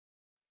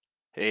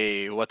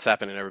Hey, what's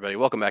happening, everybody?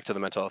 Welcome back to the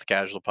Mental Health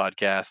Casual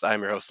Podcast.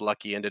 I'm your host,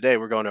 Lucky, and today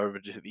we're going over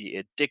to the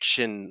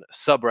addiction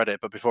subreddit.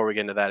 But before we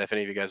get into that, if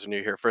any of you guys are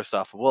new here, first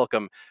off,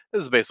 welcome.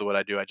 This is basically what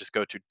I do. I just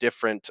go to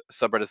different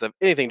subreddits that have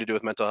anything to do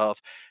with mental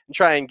health and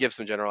try and give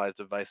some generalized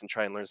advice and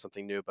try and learn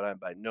something new. But I'm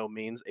by no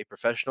means a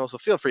professional, so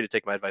feel free to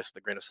take my advice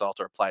with a grain of salt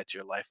or apply it to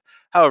your life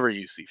however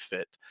you see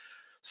fit.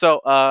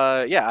 So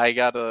I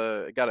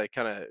gotta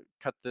kind of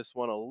cut this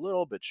one a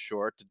little bit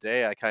short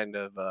today. I kind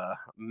of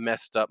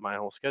messed up my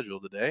whole schedule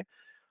today.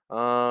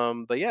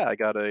 But yeah, I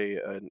got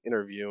an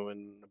interview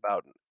in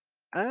about an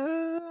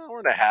hour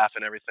and a half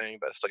and everything,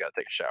 but I still got to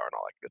take a shower and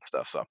all that good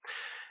stuff. So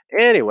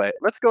anyway,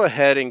 let's go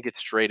ahead and get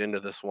straight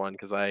into this one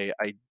because I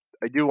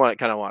do want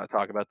to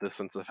talk about this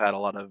since I've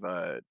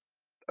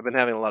been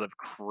having a lot of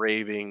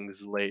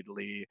cravings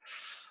lately.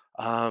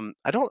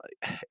 I don't.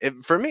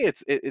 For me,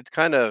 it's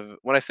kind of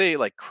when I say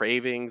like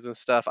cravings and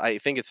stuff. I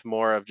think it's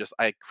more of just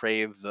I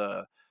crave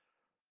the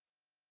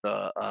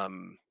not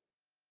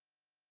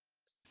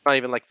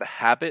even like the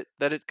habit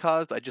that it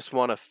caused. I just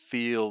want to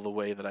feel the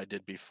way that I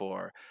did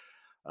before.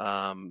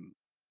 Um,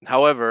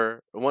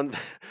 However, one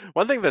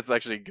thing that's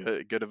actually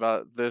good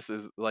about this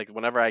is like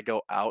whenever I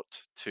go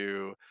out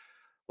to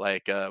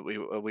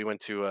we went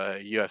to a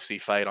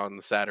UFC fight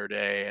on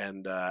Saturday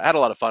and I had a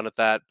lot of fun with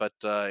that. But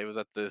it was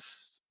at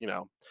this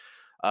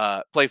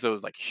place that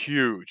was like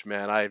huge,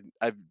 man.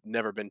 I've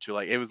never been to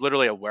like it was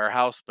literally a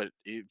warehouse, but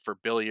for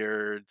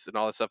billiards and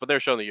all this stuff. But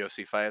they're showing the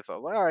UFC fight, so I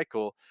was like, all right,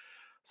 cool.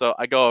 So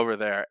I go over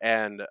there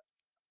and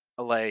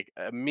like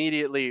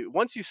immediately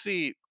once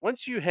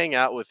you hang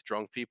out with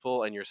drunk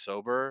people and you're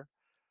sober,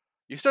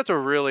 you start to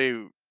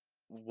really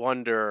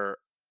wonder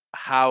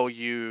how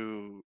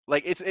you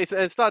like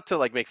it's not to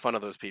like make fun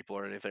of those people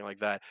or anything like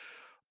that,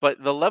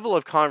 but the level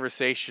of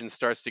conversation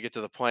starts to get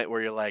to the point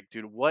where you're like,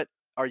 dude, what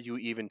are you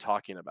even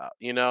talking about?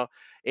 You know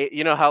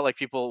how like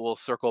people will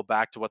circle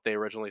back to what they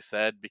originally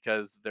said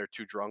because they're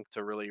too drunk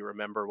to really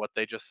remember what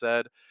they just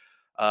said.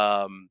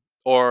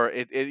 Or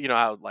you know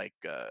how like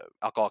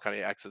alcohol kind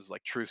of acts as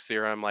like truth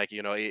serum, like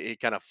it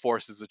kind of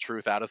forces the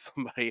truth out of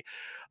somebody,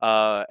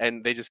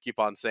 and they just keep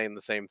on saying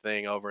the same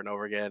thing over and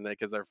over again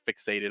because they're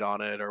fixated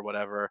on it or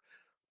whatever.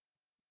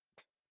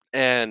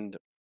 And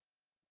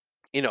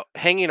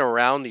hanging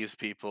around these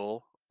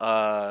people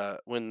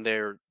when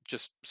they're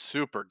just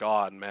super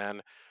gone,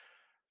 man,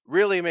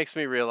 really makes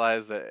me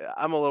realize that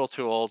I'm a little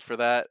too old for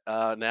that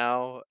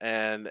now.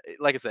 And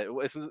like I said,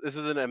 this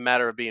isn't a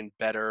matter of being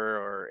better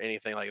or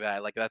anything like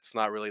that. Like that's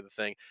not really the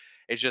thing.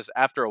 It's just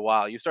after a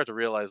while, you start to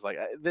realize like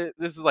this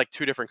is like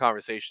two different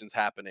conversations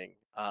happening.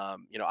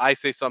 I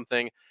say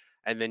something,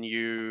 and then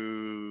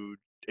you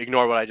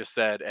ignore what I just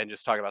said and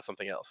just talk about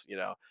something else.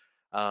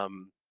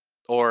 Um,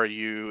 or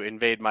you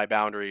invade my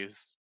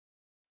boundaries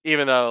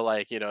even though,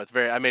 like, it's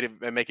very I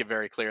make it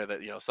very clear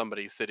that,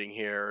 somebody's sitting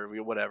here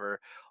or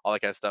whatever, all that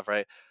kind of stuff,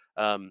 right?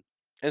 Um,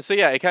 and so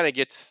yeah, it kind of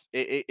gets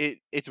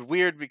it's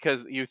weird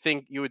because you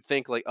would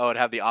think like, oh, it'd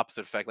have the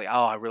opposite effect, like,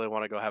 oh, I really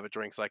want to go have a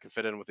drink so I can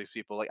fit in with these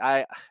people. Like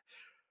I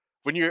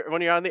when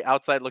you're on the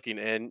outside looking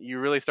in, you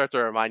really start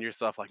to remind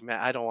yourself, like, man,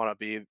 I don't want to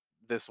be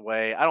this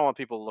way. I don't want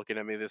people looking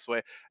at me this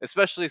way,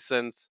 especially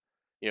since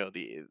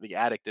the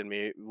addict in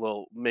me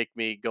will make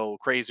me go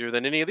crazier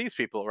than any of these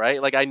people,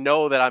 right? Like I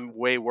know that I'm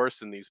way worse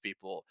than these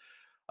people.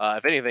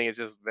 If anything, it's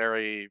just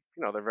very,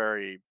 they're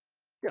very,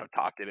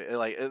 talkative.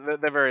 Like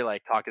they're very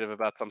like talkative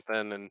about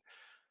something, and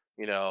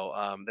they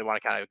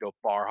want to kind of go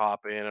bar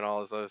hopping and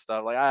all this other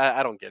stuff. Like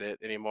I don't get it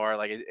anymore.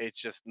 Like it's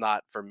just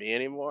not for me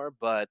anymore.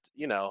 But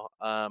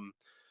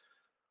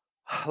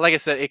like I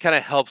said, it kind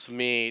of helps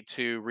me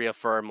to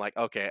reaffirm, like,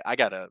 okay, I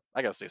gotta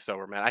stay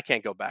sober, man. I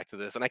can't go back to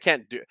this, and I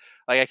can't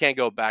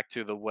go back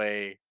to the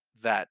way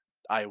that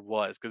I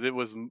was because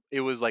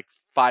it was like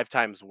 5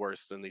 times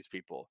worse than these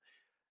people,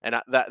 and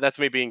that's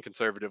me being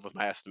conservative with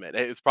my estimate.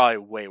 It's probably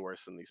way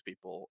worse than these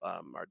people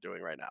are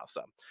doing right now.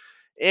 So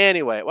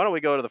anyway, why don't we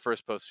go to the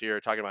first post here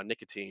talking about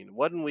nicotine?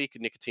 1 week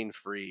nicotine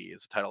free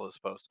is the title of this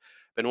post.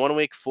 Been 1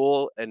 week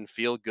full and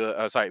feel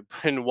good. Sorry,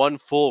 been 1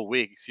 full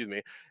week, excuse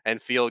me,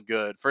 and feel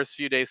good. First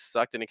few days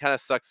sucked and it kind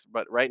of sucks,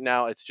 but right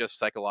now it's just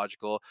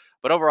psychological.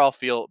 But overall,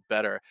 feel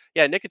better.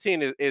 Yeah,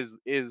 nicotine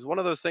is one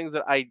of those things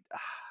that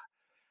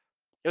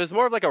it was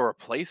more of like a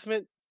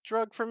replacement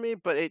drug for me,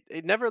 but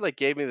it never like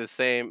gave me the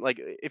same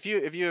like if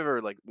you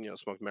ever like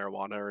smoked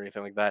marijuana or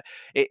anything like that,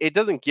 it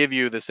doesn't give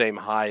you the same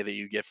high that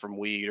you get from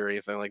weed or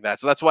anything like that.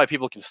 So that's why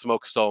people can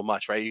smoke so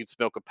much, right? You can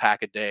smoke a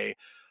pack a day.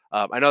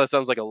 I know that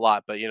sounds like a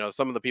lot, but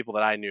some of the people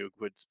that I knew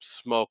would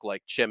smoke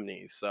like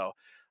chimneys. So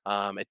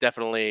it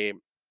definitely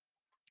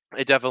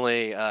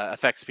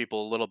affects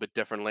people a little bit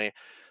differently.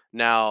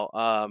 Now,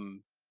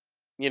 some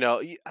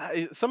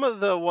of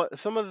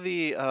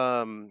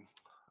the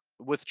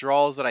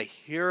withdrawals that I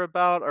hear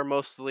about are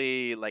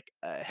mostly like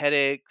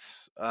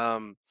headaches.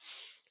 I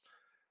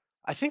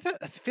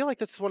feel like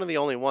that's one of the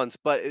only ones.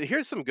 But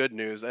here's some good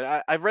news,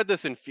 and I've read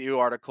this in few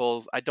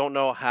articles. I don't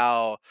know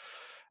how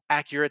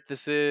accurate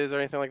this is or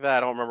anything like that. I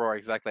don't remember where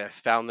exactly I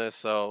found this,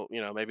 so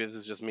maybe this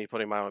is just me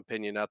putting my own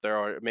opinion out there,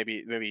 or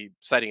maybe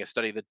citing a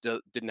study that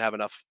didn't have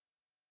enough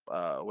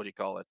what do you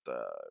call it?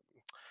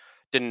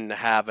 Didn't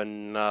have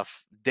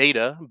enough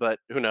data, but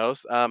who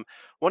knows?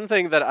 One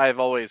thing that I've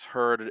always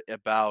heard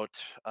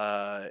about,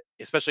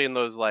 especially in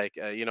those like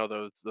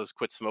those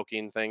quit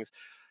smoking things,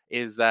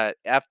 is that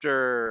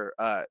after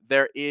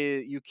there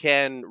is you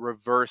can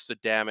reverse the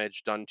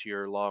damage done to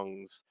your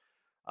lungs,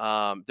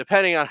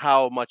 depending on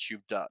how much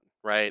you've done,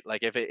 right?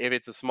 Like if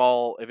it's a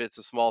small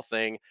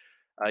thing,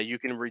 you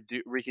can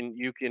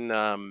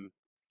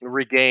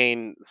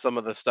regain some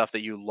of the stuff that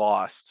you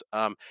lost.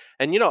 And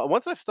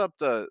once I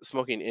stopped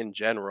smoking in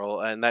general,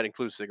 and that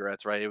includes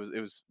cigarettes, right? It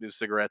was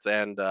cigarettes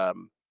and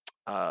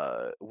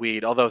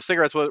weed. Although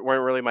cigarettes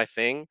weren't really my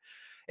thing,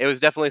 it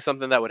was definitely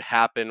something that would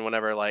happen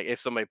whenever, like, if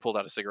somebody pulled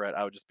out a cigarette,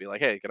 I would just be like,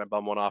 "Hey, can I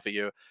bum one off of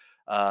you?"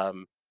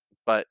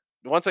 But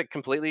once I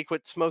completely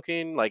quit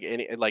smoking, like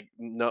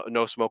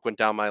no smoke went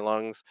down my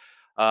lungs.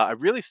 I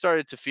really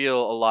started to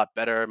feel a lot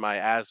better. My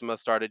asthma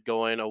started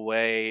going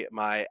away.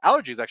 My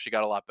allergies actually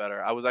got a lot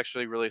better. I was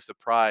actually really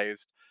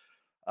surprised.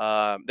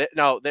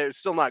 No, they're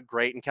still not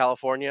great in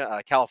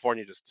California.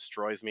 California just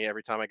destroys me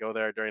every time I go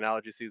there during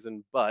allergy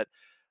season. But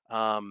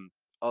um,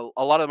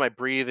 a lot of my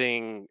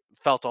breathing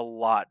felt a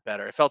lot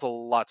better. It felt a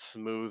lot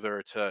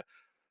smoother to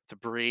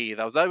breathe.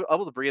 I was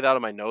able to breathe out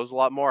of my nose a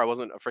lot more. I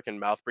wasn't a freaking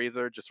mouth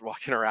breather just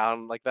walking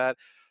around like that.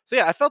 So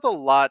yeah, I felt a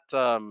lot.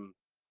 I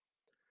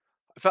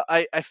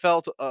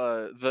felt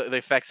the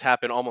effects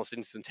happen almost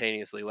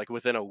instantaneously. Like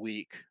within a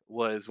week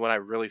was when I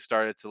really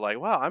started to like,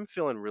 wow, I'm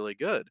feeling really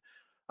good.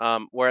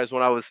 Whereas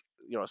when I was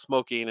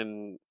smoking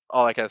and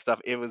all that kind of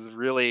stuff, it was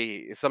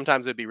really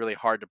sometimes it'd be really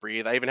hard to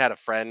breathe. I even had a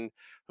friend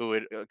who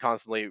would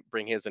constantly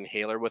bring his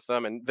inhaler with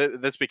them, and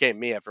this became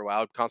me after a while.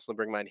 I would constantly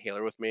bring my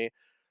inhaler with me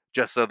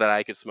just so that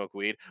I could smoke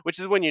weed, which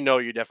is when you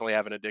definitely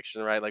have an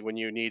addiction, right? Like when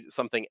you need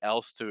something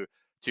else to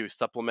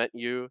supplement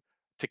you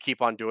to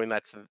keep on doing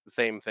that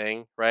same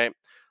thing, right?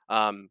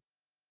 Um,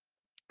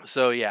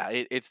 so yeah,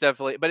 it's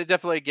definitely, but it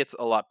definitely gets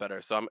a lot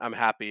better. So I'm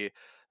happy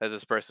that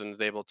this person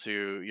is able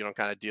to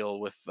kind of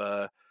deal with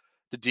those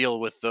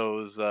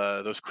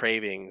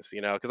cravings,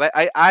 because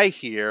I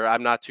hear,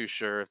 I'm not too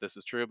sure if this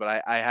is true,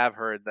 but I have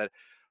heard that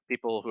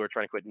people who are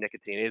trying to quit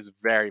nicotine is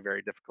very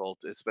very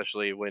difficult,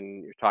 especially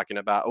when you're talking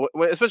about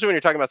especially when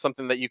you're talking about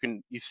something that you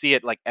see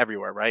it like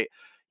everywhere, right?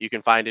 You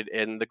can find it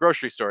in the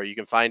grocery store. You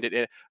can find it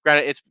in,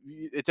 granted, it's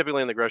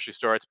typically in the grocery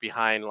store. It's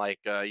behind, like,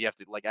 you have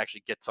to like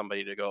actually get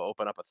somebody to go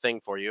open up a thing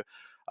for you.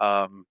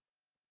 Um,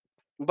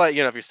 but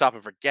if you're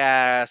stopping for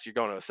gas, you're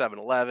going to a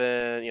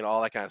 7-Eleven,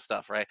 all that kind of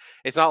stuff, right?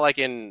 It's not like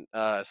in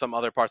some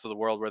other parts of the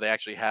world where they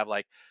actually have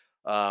like,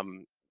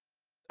 um,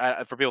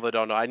 for people that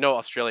don't know, I know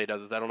Australia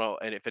does this. I don't know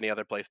and if any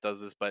other place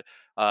does this, but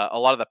a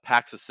lot of the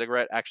packs of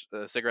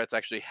cigarettes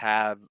actually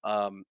have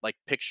like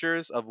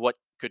pictures of what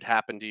could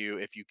happen to you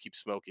if you keep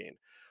smoking,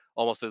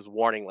 almost as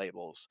warning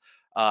labels.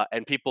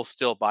 And people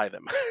still buy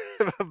them.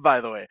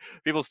 By the way,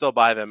 people still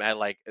buy them at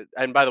like,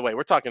 and by the way,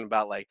 we're talking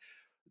about like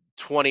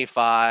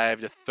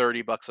 25 to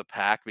 30 bucks a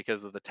pack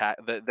because of the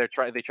tax. They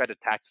tried to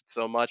tax it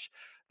so much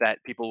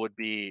that people would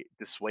be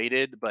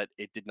dissuaded, but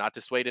it did not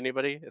dissuade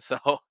anybody. So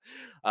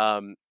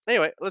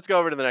anyway, let's go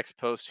over to the next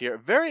post here.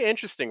 Very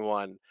interesting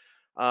one.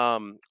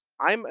 um,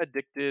 I'm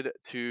addicted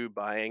to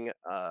buying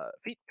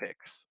feet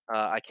pics.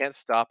 I can't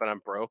stop and I'm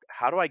broke.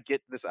 How do I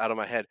get this out of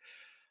my head?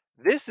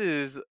 This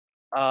is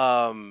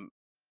um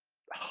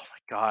Oh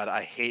my god,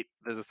 I hate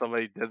this.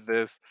 Somebody did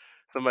this.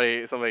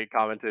 Somebody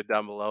commented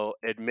down below,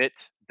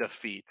 admit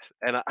defeat.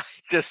 And I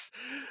just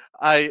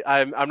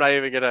I'm not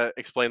even gonna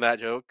explain that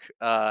joke.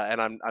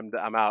 And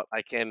I'm out.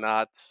 I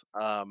cannot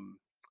I'm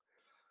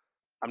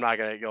not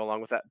gonna go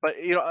along with that. But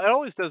it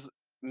always does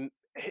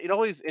it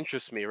always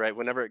interests me, right?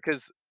 Whenever,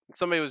 because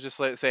somebody was just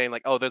like saying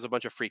like, oh, there's a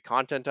bunch of free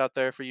content out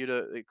there for you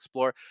to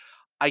explore.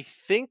 I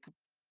think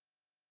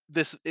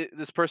this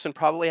person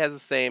probably has the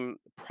same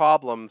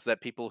problems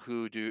that people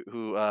who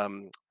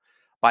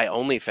by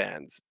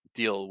OnlyFans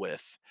deal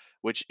with,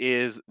 which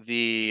is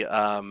the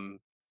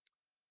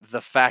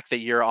fact that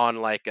you're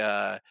on like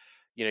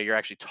you're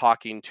actually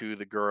talking to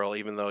the girl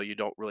even though you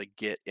don't really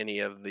get any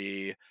of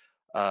the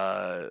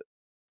uh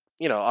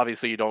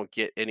obviously you don't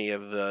get any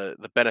of the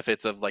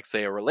benefits of, like,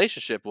 say, a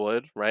relationship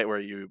would, right, where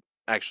you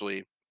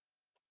actually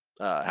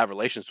have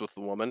relations with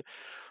the woman.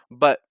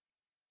 But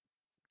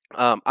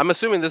I'm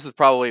assuming this is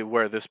probably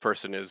where this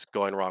person is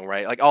going wrong,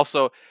 right? Like,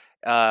 also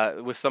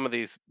with some of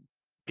these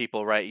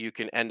people, right, you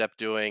can end up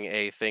doing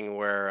a thing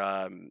where,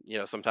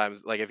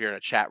 sometimes, like, if you're in a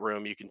chat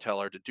room, you can tell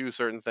her to do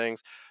certain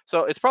things.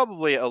 So it's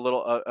probably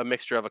a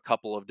mixture of a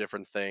couple of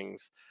different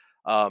things.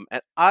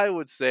 And I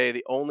would say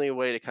the only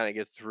way to kind of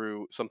get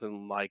through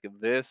something like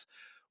this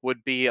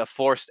would be a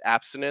forced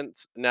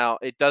abstinence. Now,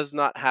 it does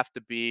not have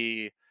to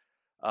be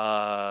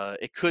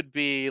it could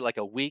be like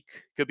a week,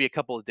 could be a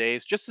couple of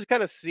days, just to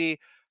kind of see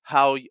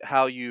how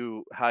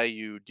you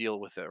deal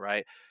with it,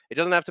 right? It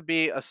doesn't have to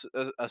be a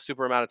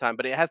super amount of time,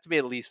 but it has to be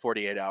at least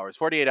 48 hours.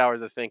 48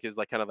 hours, I think, is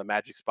like kind of the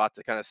magic spot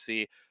to kind of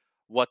see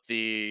what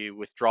the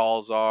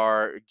withdrawals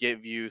are,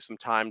 give you some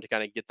time to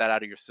kind of get that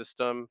out of your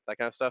system, that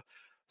kind of stuff.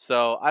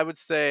 So I would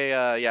say,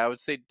 yeah, I would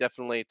say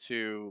definitely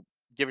to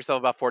give yourself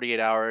about 48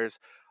 hours.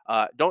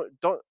 Don't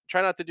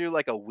try not to do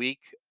like a week,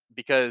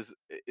 because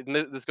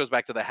this goes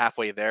back to the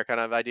halfway there kind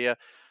of idea.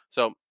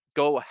 So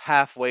go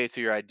halfway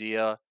to your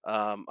idea,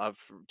 of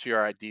to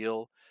your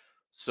ideal.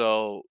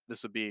 So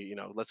this would be,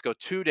 let's go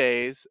 2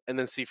 days and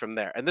then see from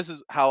there. And this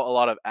is how a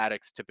lot of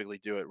addicts typically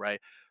do it,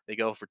 right? They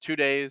go for 2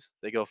 days,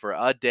 they go for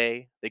a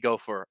day, they go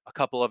for a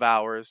couple of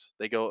hours,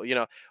 they go,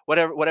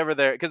 whatever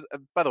they're, because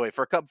by the way,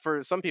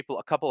 for some people,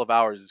 a couple of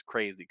hours is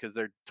crazy because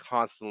they're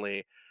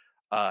constantly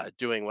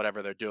doing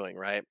whatever they're doing,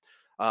 right?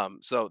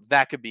 So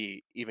that could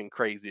be even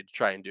crazy to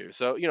try and do.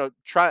 So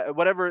try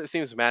whatever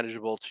seems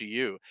manageable to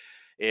you.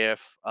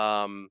 If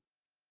now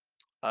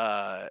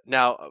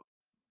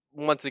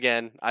once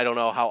again, I don't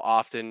know how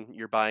often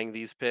you're buying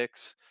these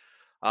picks.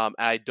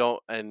 I don't,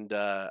 and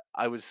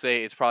I would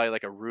say it's probably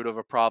like a root of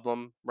a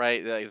problem,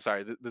 right?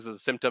 Sorry, this is a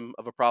symptom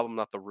of a problem,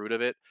 not the root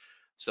of it.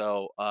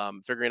 So,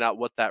 figuring out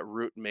what that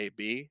root may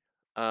be.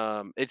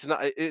 It's not.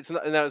 It's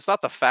not. No, it's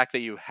not the fact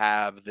that you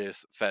have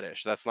this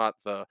fetish. That's not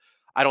the.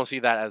 I don't see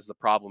that as the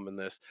problem in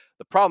this.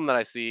 The problem that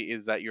I see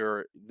is that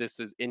this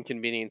is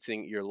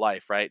inconveniencing your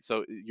life, right?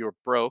 So you're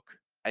broke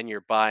and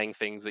you're buying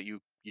things that you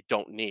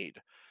don't need.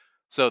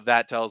 So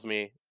that tells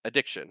me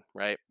addiction,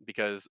 right?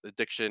 Because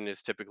addiction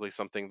is typically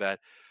something that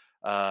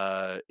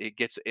it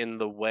gets in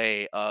the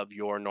way of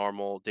your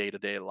normal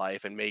day-to-day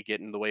life, and may get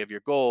in the way of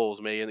your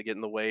goals, may get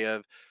in the way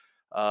of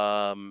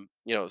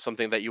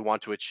something that you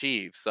want to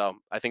achieve. So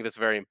I think that's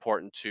very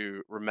important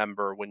to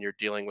remember when you're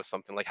dealing with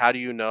something. Like, how do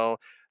you know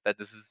that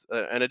this is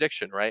an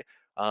addiction, right?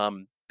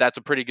 That's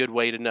a pretty good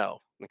way to know.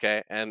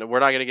 Okay, and we're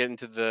not going to get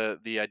into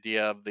the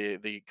idea of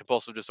the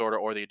compulsive disorder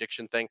or the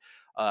addiction thing.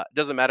 It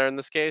doesn't matter in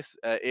this case.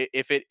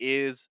 If it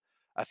is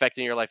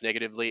affecting your life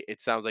negatively,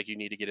 it sounds like you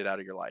need to get it out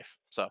of your life.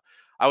 So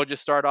I would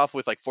just start off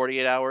with like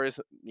 48 hours,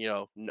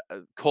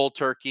 cold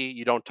turkey.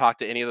 You don't talk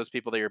to any of those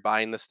people that you're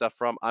buying this stuff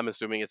from. I'm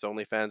assuming it's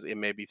OnlyFans. It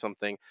may be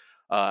something,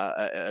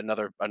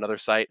 another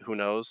site. Who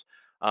knows?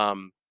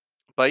 Um,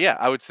 but yeah,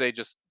 I would say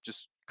just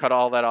cut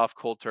all that off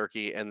cold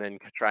turkey, and then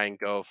try and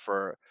go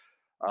for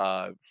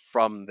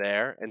from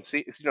there, and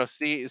see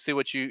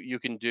what you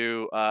can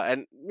do.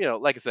 And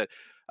like I said,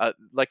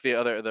 like the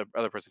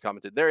other person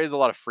commented, there is a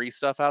lot of free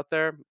stuff out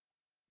there.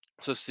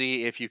 So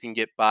see if you can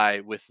get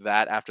by with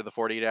that after the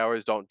 48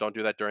 hours. Don't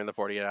do that during the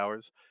 48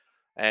 hours,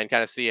 and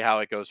kind of see how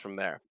it goes from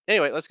there.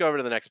 Anyway, let's go over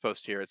to the next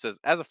post here. It says,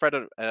 as a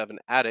friend of an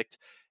addict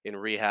in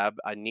rehab,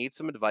 I need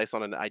some advice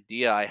on an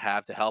idea I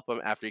have to help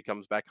him after he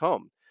comes back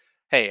home.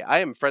 Hey, I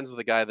am friends with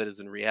a guy that is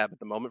in rehab at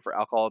the moment for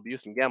alcohol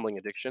abuse and gambling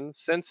addiction.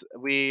 Since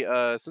we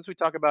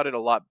talk about it a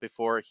lot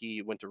before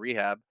he went to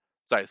rehab,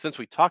 since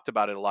we talked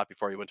about it a lot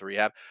before he went to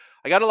rehab,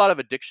 I got a lot of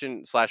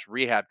addiction slash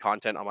rehab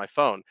content on my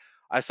phone.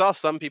 I saw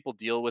some people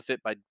deal with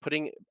it by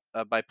putting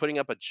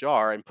up a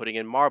jar and putting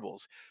in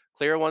marbles.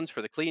 Clear ones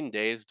for the clean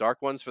days,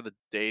 dark ones for the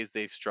days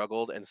they've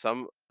struggled, and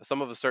some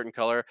of a certain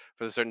color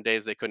for the certain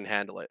days they couldn't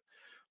handle it.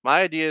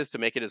 My idea is to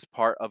make it as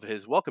part of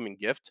his welcoming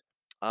gift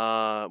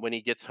when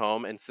he gets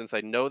home. And since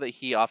I know that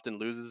he often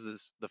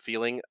loses the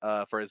feeling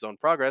for his own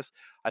progress,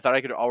 I thought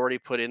I could already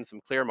put in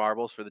some clear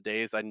marbles for the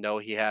days I know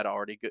he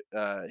already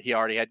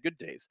had good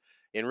days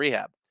in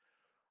rehab.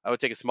 I would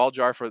take a small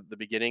jar for the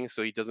beginning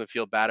so he doesn't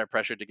feel bad or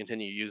pressured to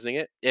continue using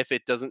it if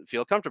it doesn't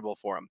feel comfortable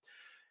for him.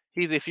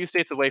 He's a few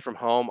states away from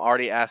home.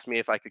 Already asked me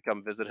if I could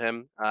come visit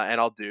him, and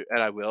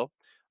I will,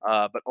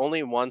 but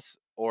only once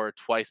or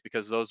twice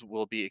because those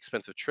will be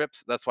expensive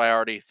trips. That's why I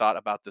already thought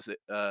about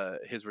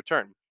his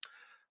return.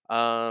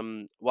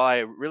 While I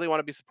really want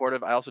to be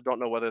supportive, I also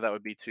don't know whether that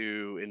would be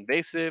too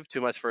invasive,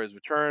 too much for his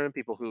return.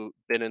 People who've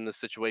been in this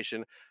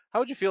situation, how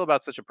would you feel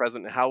about such a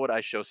present, and how would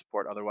I show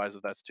support otherwise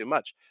if that's too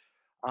much?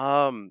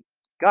 Um,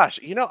 Gosh,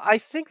 I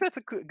think that's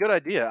a good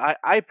idea.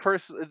 I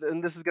personally,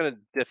 and this is going to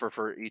differ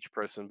for each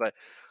person, but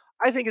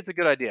I think it's a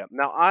good idea.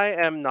 Now, I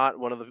am not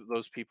one of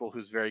those people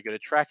who's very good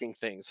at tracking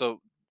things,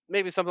 so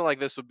maybe something like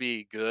this would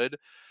be good.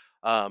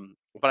 But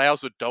I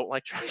also don't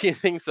like tracking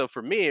things, so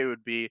for me, it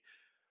would be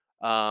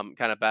kind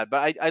of bad.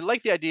 But I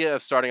like the idea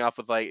of starting off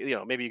with, like,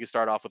 maybe you could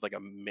start off with like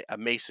a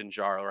mason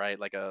jar, right?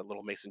 Like a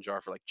little mason jar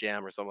for like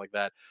jam or something like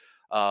that.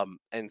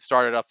 And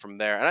start it up from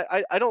there. And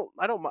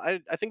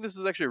I think this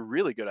is actually a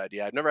really good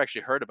idea. I've never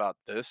actually heard about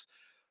this,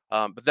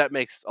 but that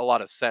makes a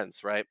lot of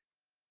sense, right?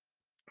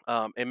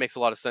 It makes a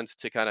lot of sense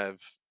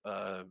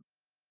uh,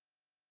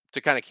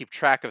 to kind of keep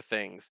track of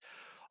things.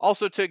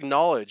 Also, to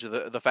acknowledge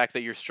the fact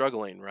that you're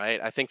struggling, right?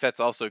 I think that's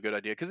also a good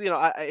idea because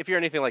if you're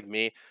anything like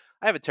me,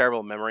 I have a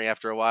terrible memory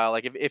after a while.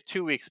 Like, if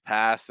 2 weeks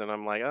pass and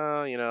I'm like,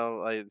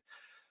 oh,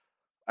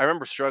 I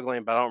remember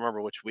struggling, but I don't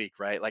remember which week,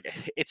 right? Like,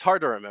 it's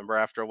hard to remember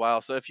after a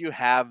while. So if you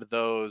have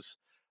those,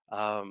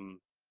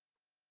 um,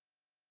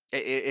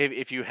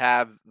 if you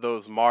have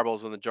those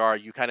marbles in the jar,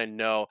 you kind of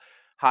know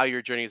how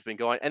your journey has been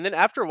going, and then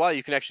after a while,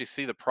 you can actually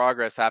see the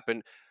progress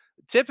happen.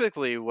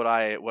 Typically, what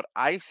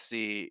I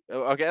see,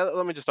 okay,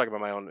 let me just talk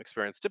about my own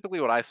experience. Typically,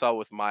 what I saw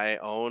with my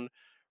own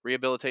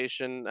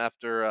rehabilitation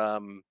after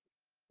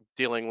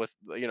dealing with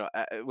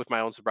with my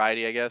own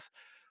sobriety, I guess,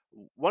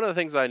 one of the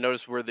things that I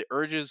noticed were the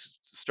urges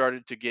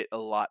started to get a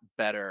lot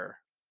better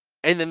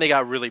and then they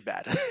got really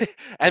bad,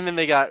 and then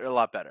they got a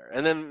lot better,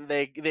 and then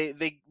they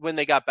when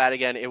they got bad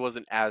again, it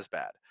wasn't as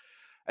bad,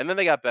 and then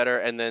they got better,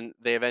 and then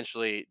they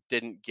eventually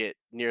didn't get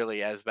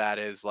nearly as bad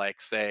as,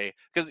 like, say,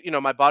 because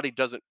my body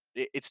doesn't,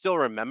 it still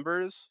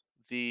remembers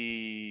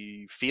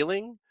the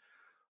feeling,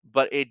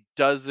 but it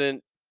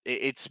doesn't,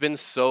 it's been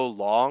so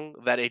long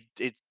that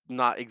it's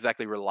not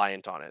exactly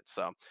reliant on it.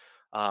 So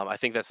I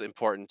think that's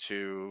important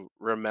to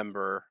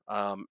remember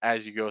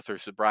as you go through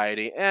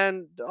sobriety,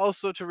 and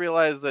also to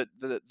realize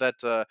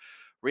that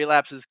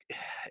relapse is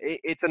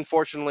it's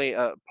unfortunately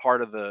a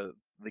part of the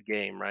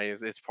game, right?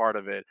 It's part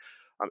of it.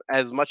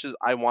 As much as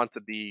I want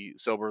to be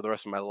sober the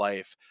rest of my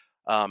life,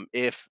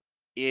 if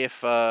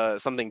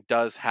something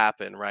does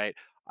happen, right,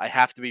 I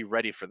have to be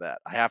ready for that.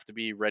 I have to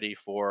be ready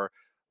for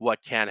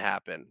what can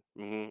happen.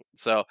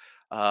 So,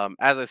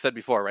 as I said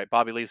before, right,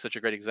 Bobby Lee's such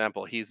a great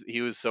example.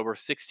 He was sober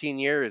 16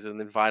 years and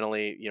then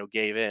finally,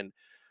 gave in.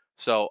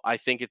 So I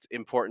think it's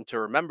important to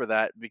remember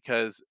that,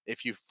 because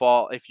if you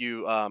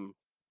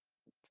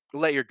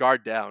let your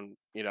guard down,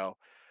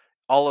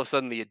 all of a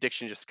sudden the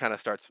addiction just kind of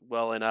starts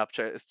welling up,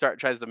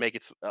 tries to make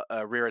its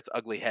rear its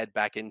ugly head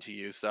back into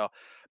you. So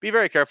be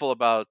very careful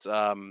about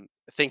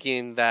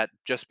thinking that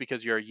just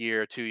because you're a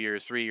year, 2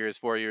 years, 3 years,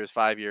 4 years,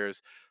 5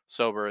 years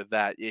sober,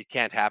 that it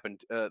can't happen.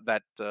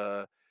 That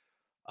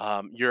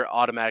you're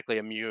automatically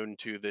immune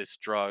to this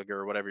drug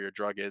or whatever your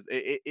drug is.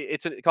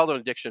 Called an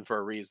addiction for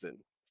a reason.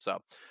 So,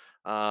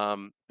 but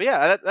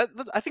yeah,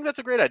 I think that's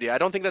a great idea. I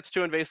don't think that's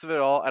too invasive at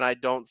all, and I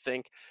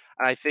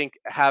think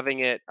having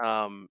it,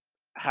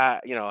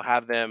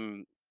 have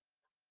them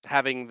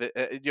having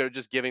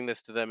just giving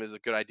this to them is a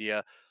good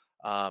idea.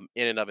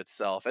 In and of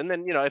itself, and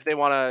then if they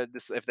want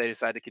to, if they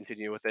decide to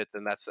continue with it,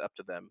 then that's up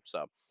to them.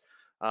 So,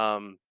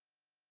 um,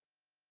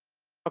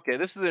 okay,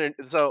 this is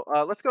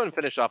let's go and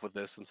finish off with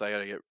this, since I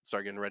gotta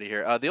start getting ready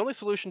here. The only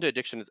solution to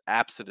addiction is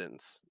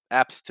abstinence.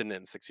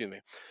 Abstinence, excuse me.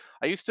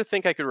 I used to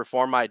think I could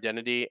reform my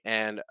identity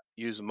and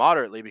use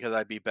moderately because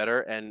I'd be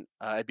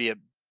a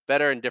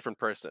better and different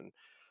person.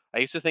 I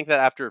used to think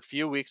that after a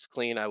few weeks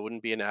clean, I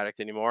wouldn't be an addict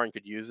anymore and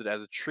could use it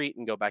as a treat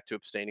and go back to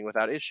abstaining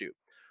without issue.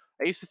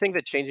 I used to think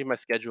that changing my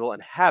schedule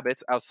and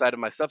habits outside of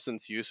my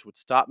substance use would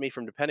stop me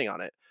from depending on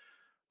it.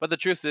 But the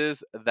truth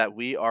is that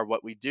we are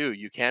what we do.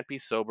 You can't be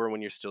sober when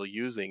you're still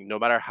using, no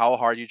matter how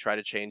hard you try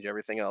to change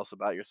everything else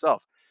about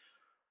yourself.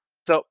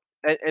 So,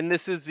 and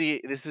this is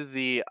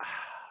the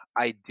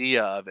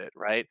idea of it,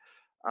 right?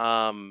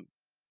 Um,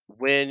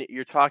 when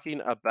you're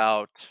talking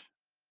about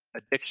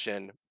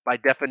addiction, by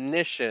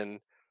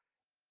definition,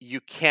 you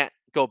can't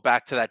go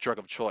back to that drug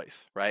of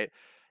choice, right?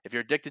 If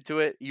you're addicted to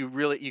it,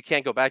 you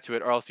can't go back to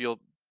it, or else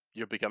you'll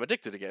become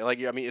addicted again. Like,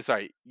 I mean,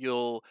 sorry,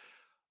 you'll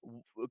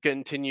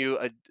continue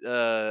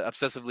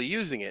obsessively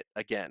using it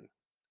again,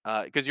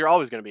 because you're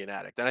always going to be an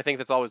addict, and I think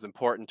that's always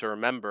important to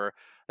remember,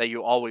 that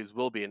you always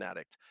will be an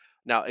addict.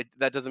 Now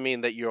that doesn't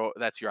mean that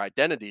that's your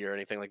identity or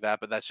anything like that,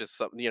 but that's just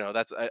something,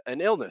 that's an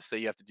illness that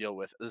you have to deal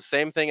with. The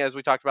same thing as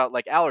we talked about,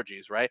 like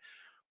allergies, right?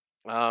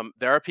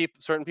 There are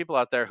certain people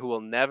out there who will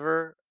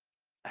never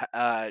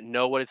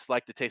know what it's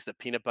like to taste a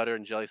peanut butter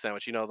and jelly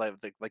sandwich, like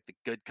the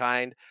good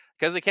kind,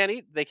 because they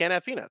can't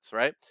have peanuts,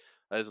 right?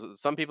 There's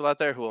some people out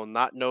there who will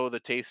not know the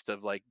taste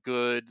of like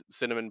good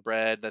cinnamon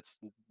bread that's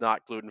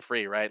not gluten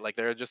free, right? Like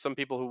there are just some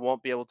people who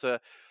won't be able to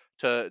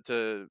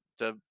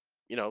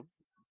you know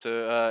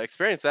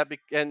experience that,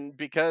 and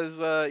because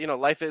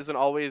life isn't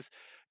always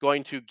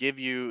going to give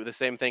you the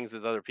same things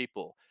as other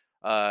people.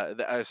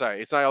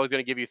 Sorry, it's not always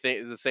going to give you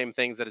the same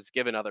things that it's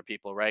given other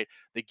people, right?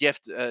 The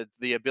gift,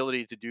 the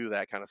ability to do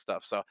that kind of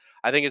stuff. So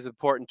I think it's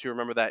important to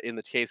remember that in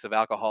the case of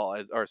alcohol,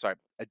 or sorry,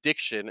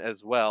 addiction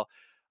as well.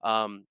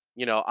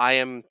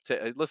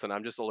 Listen,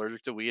 I'm just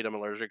allergic to weed. I'm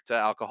allergic to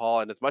alcohol,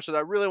 and as much as I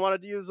really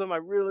wanted to use them, I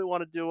really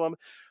want to do them.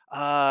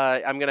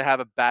 I'm gonna have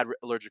a bad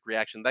allergic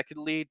reaction that could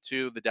lead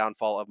to the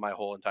downfall of my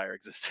whole entire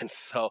existence.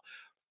 So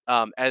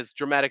as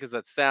dramatic as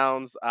that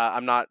sounds,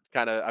 I'm not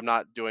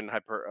doing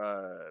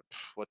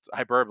what's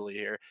hyperbole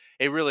here.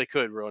 It really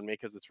could ruin me,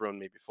 because it's ruined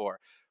me before.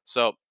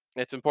 So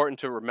it's important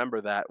to remember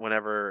that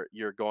whenever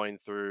you're going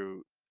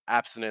through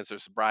abstinence or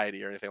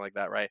sobriety or anything like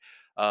that, right?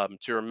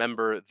 To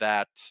remember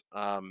that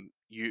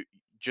you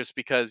just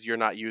because you're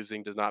not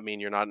using does not mean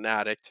you're not an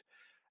addict.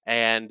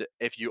 And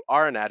if you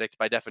are an addict,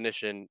 by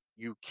definition,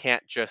 you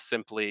can't just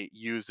simply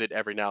use it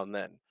every now and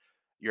then.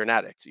 You're an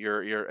addict.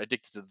 You're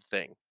addicted to the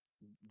thing.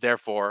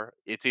 Therefore,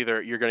 it's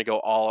either you're going to go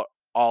all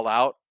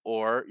out,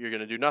 or you're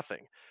going to do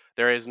nothing.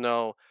 There is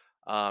no.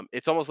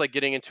 It's almost like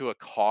getting into a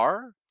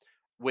car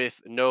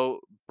with no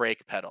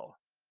brake pedal.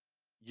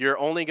 You're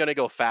only gonna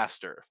go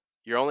faster.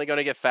 You're only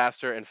gonna get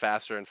faster and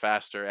faster and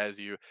faster as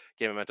you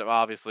gain momentum.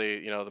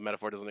 Obviously, the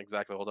metaphor doesn't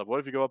exactly hold up. What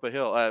if you go up a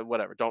hill?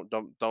 Whatever. Don't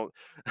don't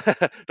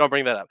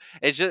bring that up.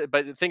 It's just,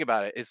 but think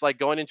about it. It's like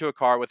going into a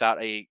car without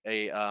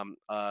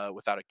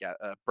without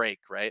a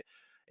brake, right?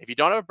 If you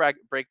don't have a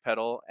brake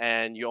pedal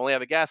and you only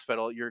have a gas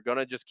pedal, you're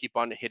gonna just keep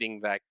on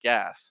hitting that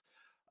gas.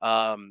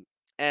 Um,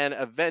 and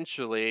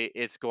eventually,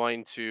 it's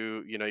going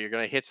to, you're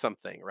gonna hit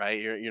something, right?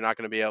 You're not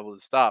gonna be able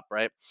to stop,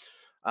 right?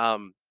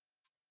 Um,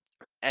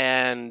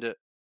 And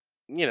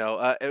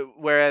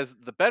whereas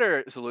the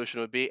better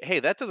solution would be, hey,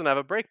 that doesn't have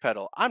a brake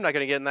pedal. I'm not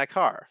going to get in that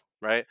car,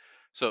 right?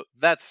 So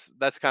that's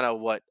kind of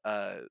what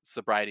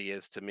sobriety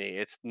is to me.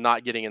 It's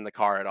not getting in the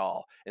car at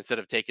all, instead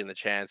of taking the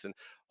chance and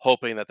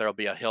hoping that there'll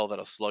be a hill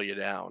that'll slow you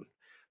down.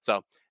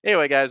 So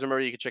anyway, guys, remember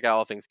you can check out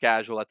all things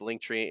casual at the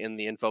link tree in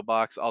the info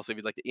box. Also, if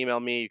you'd like to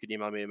email me, you can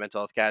email me at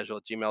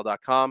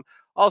mentalhealthcasual@gmail.com.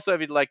 Also, if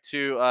you'd like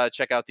to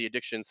check out the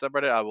addiction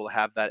subreddit, I will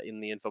have that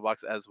in the info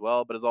box as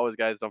well. But as always,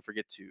 guys, don't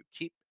forget to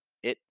keep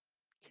it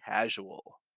casual.